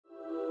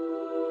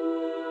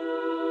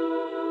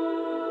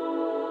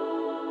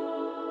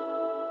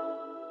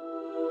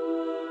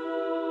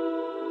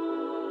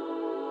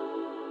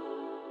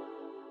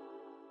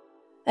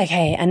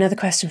Okay, another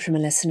question from a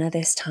listener,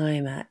 this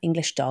time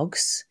English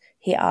Dogs.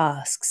 He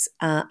asks,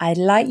 I'd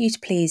like you to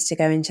please to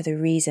go into the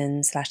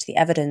reasons / the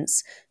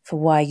evidence for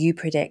why you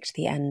predict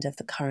the end of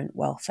the current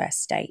welfare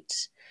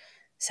state.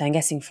 So I'm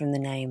guessing from the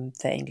name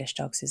that English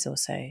Dogs is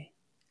also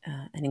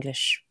an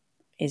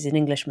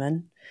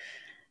Englishman.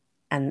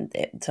 And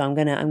so I'm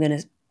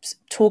gonna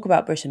talk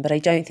about Britain, but I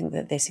don't think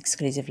that this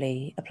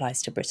exclusively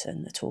applies to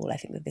Britain at all. I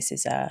think that this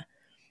is a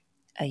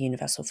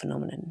universal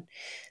phenomenon.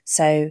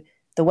 So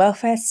the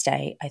welfare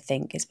state, I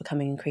think, is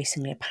becoming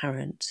increasingly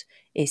apparent,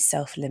 is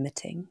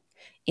self-limiting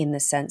in the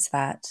sense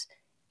that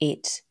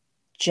it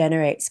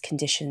generates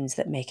conditions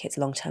that make its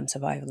long-term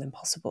survival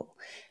impossible.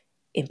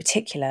 In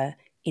particular,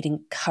 it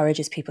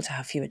encourages people to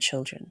have fewer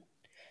children.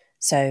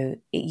 So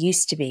it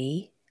used to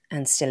be,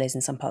 and still is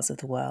in some parts of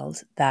the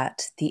world,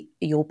 that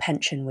your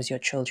pension was your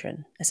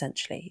children,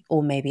 essentially,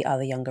 or maybe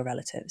other younger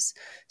relatives.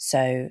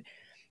 So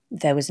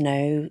there was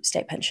no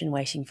state pension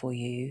waiting for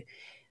you.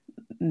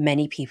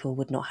 Many people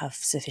would not have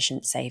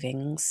sufficient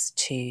savings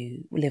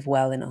to live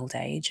well in old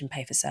age and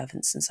pay for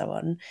servants and so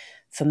on.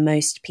 For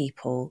most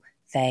people,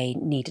 they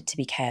needed to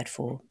be cared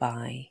for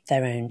by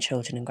their own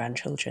children and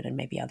grandchildren and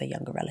maybe other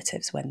younger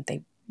relatives when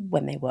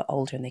they were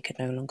older and they could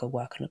no longer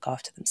work and look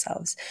after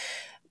themselves.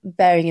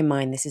 Bearing in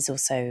mind, this is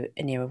also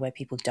an era where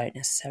people don't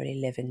necessarily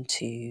live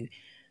into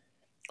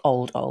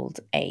old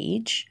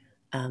age.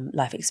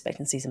 Life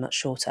expectancies are much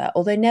shorter.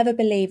 Although never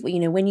believe,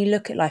 when you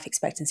look at life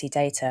expectancy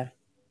data,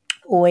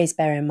 always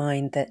bear in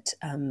mind that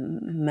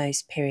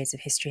most periods of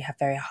history have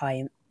very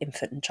high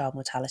infant and child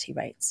mortality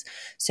rates.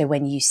 So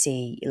when you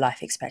see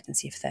life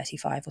expectancy of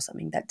 35 or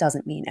something, that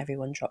doesn't mean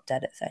everyone dropped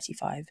dead at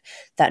 35.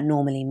 That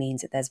normally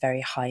means that there's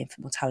very high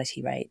infant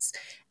mortality rates,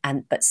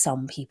 but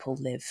some people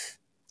live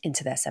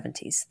into their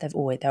 70s.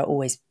 There are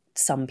always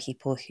some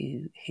people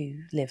who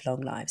live long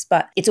lives.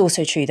 But it's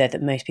also true, though,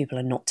 that most people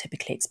are not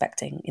typically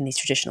expecting in these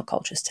traditional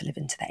cultures to live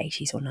into their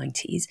 80s or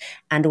 90s.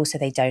 And also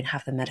they don't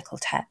have the medical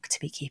tech to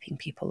be keeping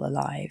people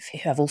alive who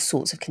have all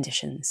sorts of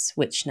conditions,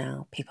 which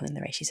now people in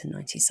their 80s and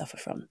 90s suffer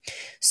from.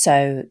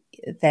 So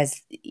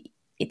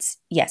it's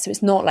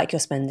not like you're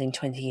spending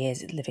 20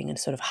 years living in a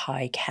sort of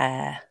high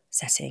care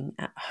setting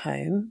at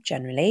home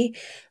generally,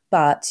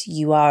 but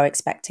you are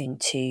expecting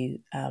to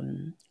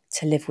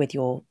live with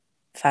your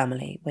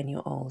family when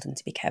you're old and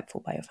to be cared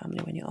for by your family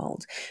when you're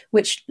old,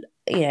 which,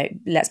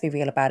 let's be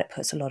real about it,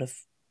 puts a lot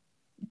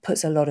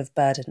of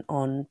burden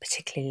on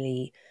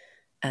particularly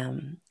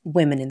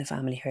women in the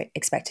family who are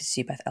expected to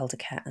do both elder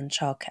care and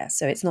childcare.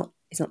 So it's not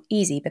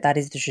easy, but that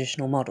is the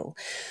traditional model.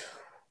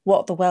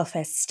 What the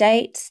welfare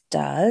state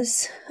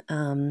does,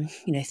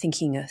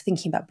 thinking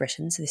about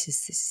Britain, so this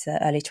is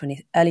the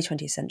early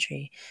 20th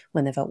century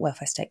when the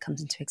welfare state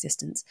comes into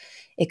existence.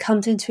 It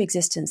comes into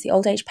existence, the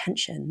old age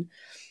pension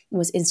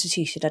was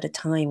instituted at a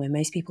time when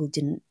most people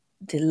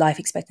the life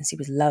expectancy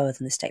was lower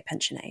than the state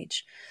pension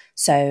age.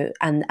 So,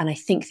 and I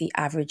think the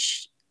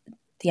average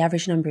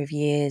number of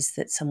years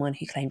that someone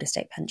who claimed a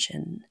state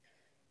pension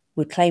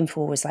would claim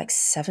for was like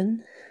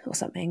 7 or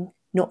something,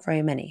 not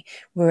very many.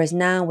 Whereas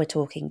now we're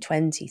talking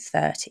 20,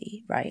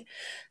 30, right?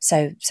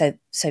 So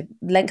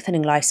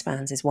lengthening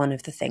lifespans is one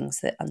of the things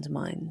that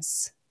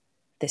undermines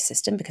this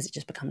system because it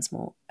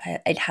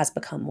has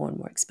become more and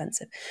more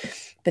expensive.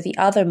 But the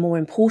other more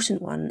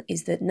important one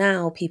is that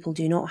now people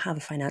do not have a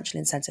financial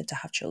incentive to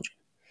have children.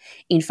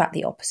 In fact,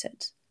 the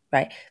opposite,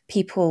 right?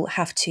 People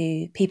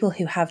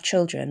who have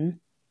children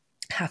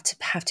have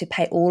to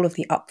pay all of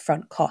the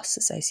upfront costs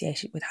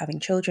associated with having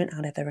children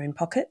out of their own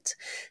pocket.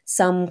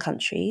 Some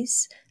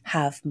countries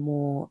have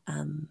more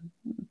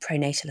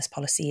pronatalist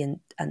policy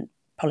and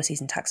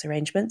policies and tax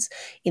arrangements.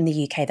 In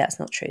the UK, that's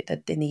not true.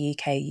 That in the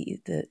UK,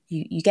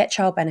 you get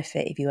child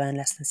benefit if you earn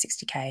less than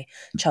 60k.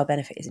 Child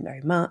benefit isn't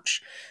very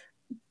much.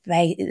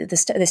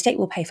 The state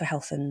will pay for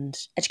health and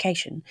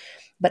education,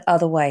 but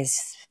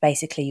otherwise,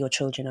 basically, your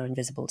children are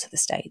invisible to the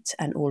state,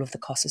 and all of the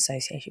costs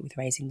associated with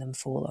raising them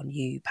fall on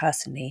you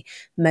personally.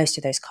 Most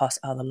of those costs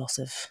are the loss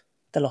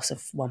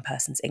of one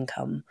person's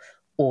income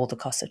or the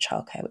cost of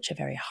childcare, which are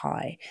very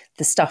high.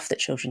 The stuff that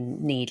children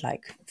need,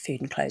 like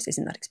food and clothes,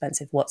 isn't that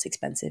expensive. What's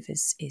expensive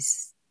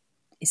is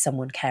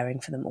someone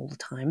caring for them all the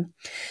time.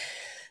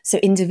 So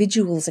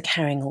individuals are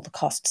carrying all the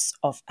costs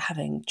of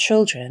having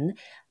children,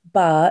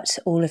 but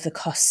all of the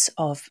costs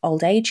of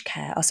old age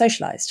care are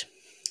socialised.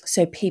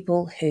 So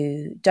people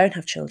who don't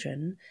have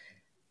children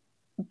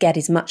get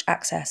as much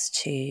access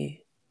to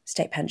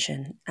state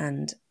pension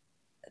and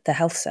the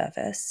health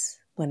service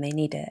when they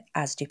need it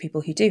as do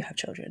people who do have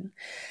children.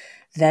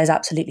 There's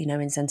absolutely no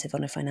incentive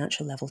on a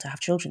financial level to have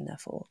children,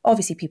 therefore.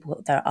 Obviously,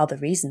 there are other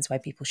reasons why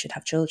people should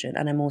have children.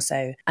 And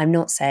I'm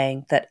not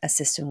saying that a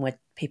system where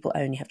people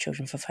only have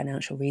children for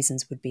financial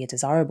reasons would be a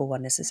desirable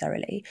one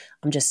necessarily.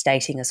 I'm just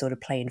stating a sort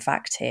of plain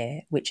fact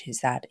here, which is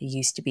that it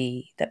used to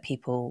be that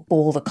people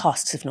bore the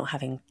costs of not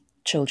having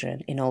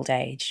children in old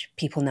age.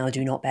 People now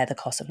do not bear the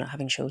cost of not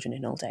having children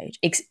in old age,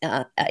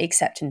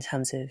 except in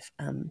terms of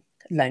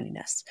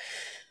loneliness.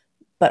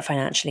 But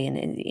financially and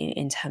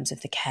in terms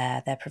of the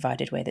care they're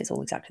provided with, it's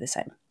all exactly the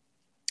same.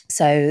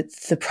 So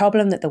the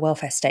problem that the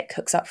welfare state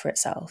cooks up for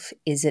itself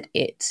is that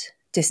it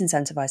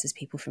disincentivizes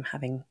people from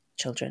having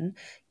children.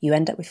 You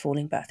end up with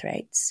falling birth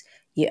rates.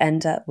 You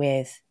end up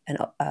with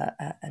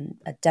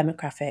a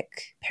demographic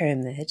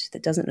pyramid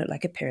that doesn't look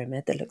like a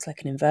pyramid, that looks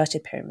like an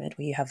inverted pyramid,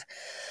 where you have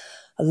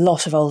a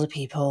lot of older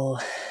people,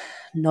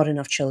 not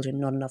enough children,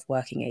 not enough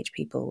working age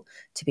people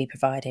to be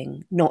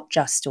providing not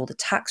just all the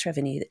tax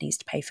revenue that needs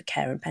to pay for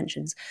care and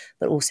pensions,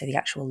 but also the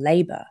actual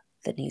labour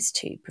that needs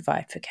to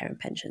provide for care and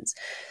pensions.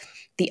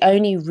 The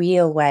only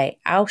real way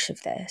out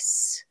of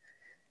this,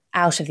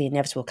 out of the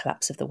inevitable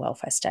collapse of the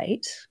welfare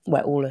state,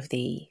 where all of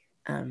the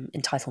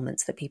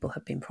entitlements that people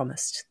have been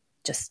promised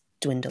just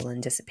dwindle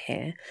and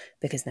disappear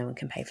because no one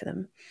can pay for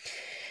them,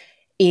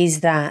 is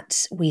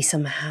that we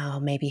somehow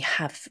maybe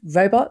have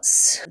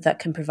robots that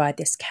can provide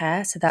this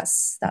care. So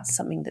that's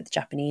something that the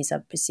Japanese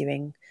are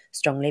pursuing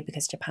strongly,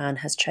 because Japan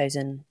has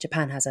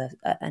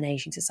an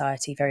aging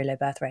society, very low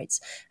birth rates,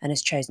 and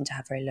has chosen to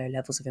have very low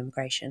levels of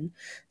immigration.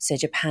 So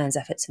Japan's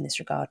efforts in this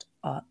regard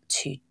are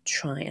to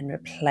try and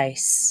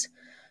replace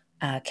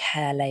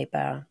care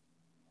labour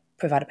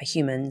provided by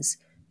humans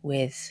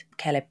with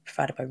care labour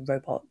provided by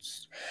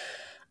robots.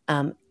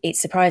 It's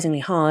surprisingly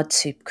hard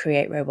to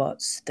create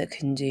robots that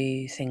can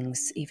do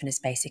things even as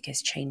basic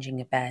as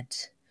changing a bed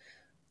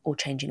or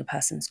changing a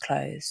person's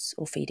clothes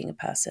or feeding a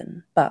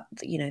person. But,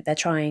 they're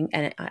trying,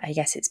 and I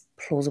guess it's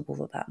plausible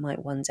that that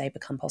might one day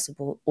become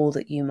possible, or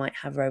that you might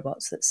have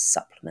robots that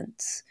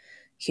supplement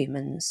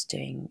humans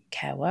doing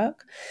care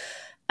work.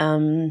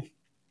 I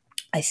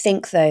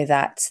think, though,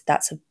 that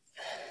that's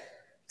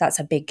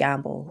a big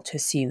gamble to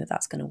assume that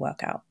that's going to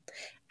work out.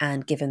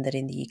 And given that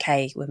in the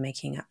UK we're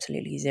making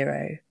absolutely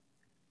zero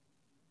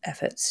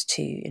efforts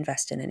to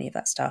invest in any of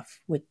that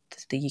stuff, with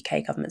the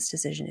UK government's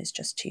decision is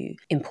just to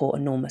import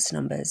enormous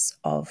numbers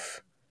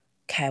of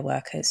care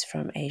workers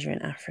from Asia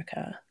and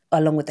Africa,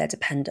 along with their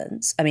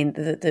dependents. I mean,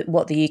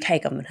 what the UK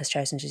government has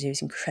chosen to do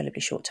is incredibly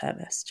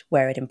short-termist,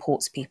 where it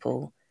imports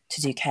people to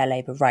do care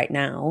labour right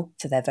now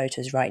for their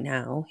voters right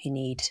now who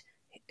need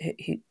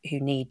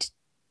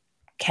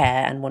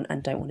care and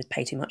don't want to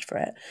pay too much for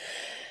it.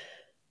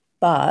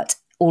 But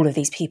all of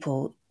these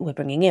people we're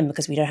bringing in,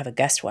 because we don't have a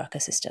guest worker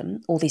system,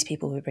 all these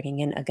people we're bringing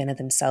in are going to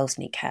themselves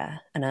need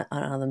care and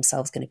are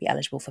themselves going to be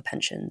eligible for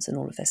pensions and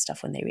all of this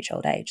stuff when they reach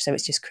old age. So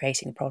it's just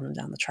creating a problem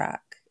down the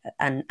track.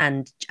 And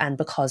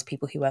because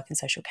people who work in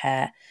social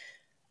care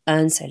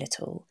earn so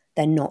little,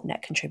 they're not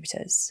net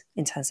contributors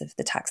in terms of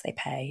the tax they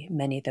pay.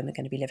 Many of them are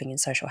going to be living in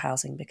social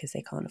housing because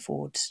they can't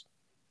afford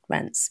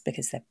rents,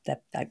 because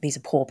they're like, these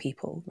are poor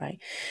people, right?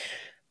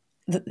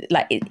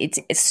 It's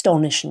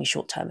astonishingly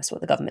short-termist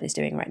what the government is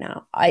doing right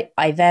now.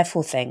 I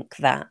therefore think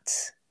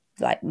that,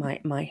 like,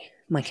 my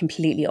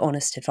completely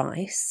honest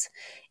advice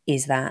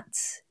is that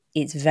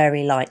it's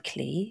very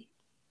likely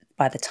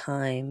by the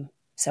time,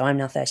 so I'm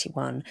now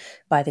 31,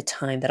 by the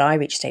time that I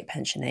reach state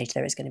pension age,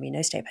 there is going to be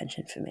no state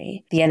pension for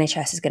me. The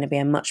NHS is going to be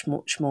a much,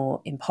 much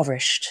more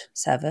impoverished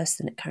service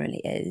than it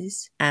currently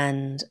is.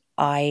 And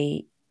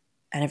I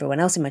and everyone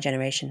else in my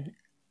generation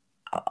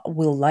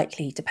will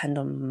likely depend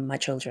on my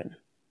children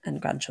and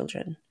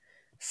grandchildren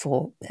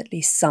for at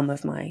least some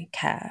of my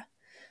care,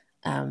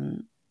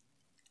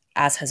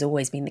 as has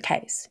always been the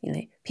case.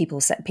 People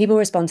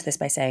respond to this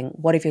by saying,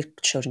 what if your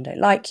children don't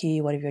like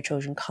you? What if your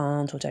children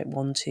can't or don't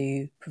want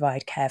to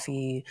provide care for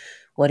you?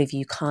 What if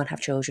you can't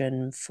have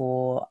children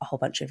for a whole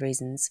bunch of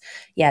reasons?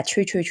 Yeah,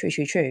 true.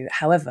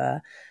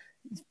 However,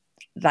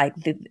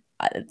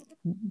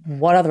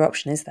 what other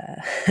option is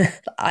there?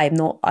 I'm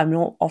not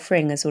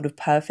offering a sort of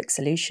perfect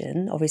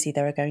solution. Obviously,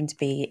 there are going to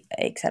be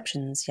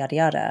exceptions, yada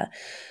yada.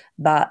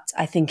 But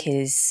I think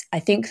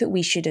that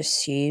we should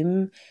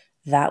assume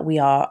that we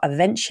are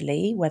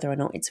eventually, whether or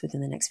not it's within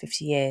the next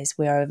 50 years,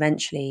 we are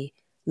eventually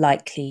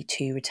likely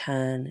to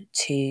return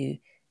to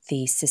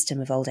the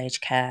system of old age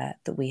care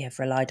that we have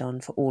relied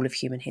on for all of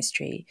human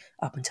history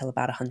up until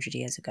about 100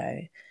 years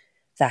ago.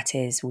 That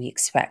is, we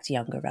expect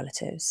younger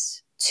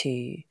relatives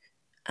to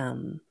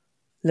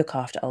look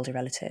after older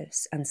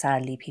relatives, and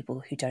sadly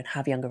people who don't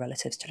have younger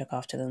relatives to look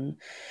after them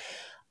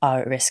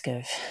are at risk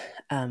of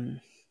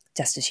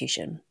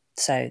destitution.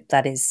 So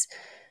that is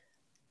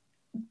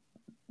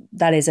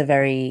a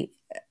very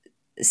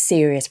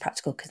serious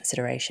practical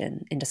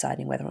consideration in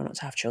deciding whether or not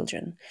to have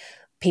children.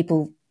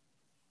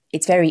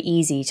 It's very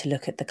easy to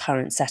look at the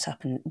current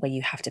setup and where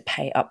you have to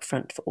pay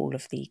upfront for all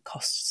of the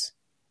costs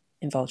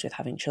involved with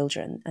having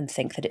children and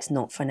think that it's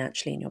not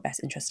financially in your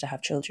best interest to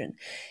have children.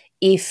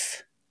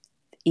 If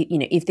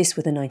this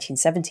were the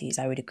 1970s,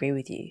 I would agree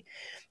with you.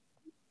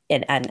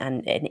 And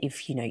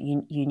if you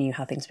knew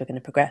how things were going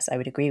to progress, I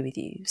would agree with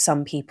you.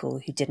 Some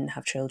people who didn't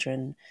have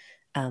children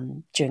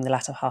during the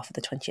latter half of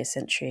the 20th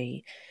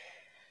century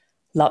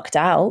lucked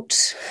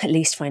out, at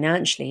least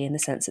financially, in the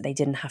sense that they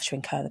didn't have to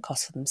incur the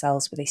cost for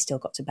themselves, but they still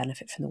got to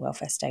benefit from the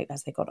welfare state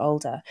as they got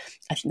older.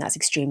 I think that's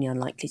extremely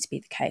unlikely to be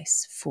the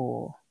case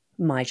for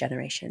my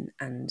generation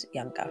and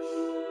younger.